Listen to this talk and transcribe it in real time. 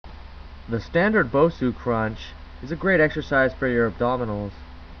The standard BOSU crunch is a great exercise for your abdominals.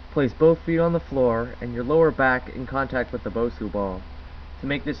 Place both feet on the floor and your lower back in contact with the BOSU ball. To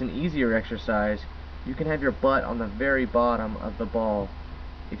make this an easier exercise, you can have your butt on the very bottom of the ball.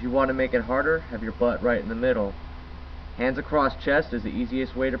 If you want to make it harder, have your butt right in the middle. Hands across chest is the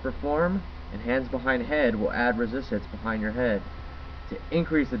easiest way to perform, and hands behind head will add resistance behind your head. To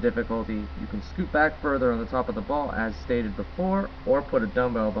increase the difficulty, you can scoot back further on the top of the ball as stated before, or put a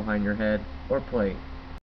dumbbell behind your head or plate.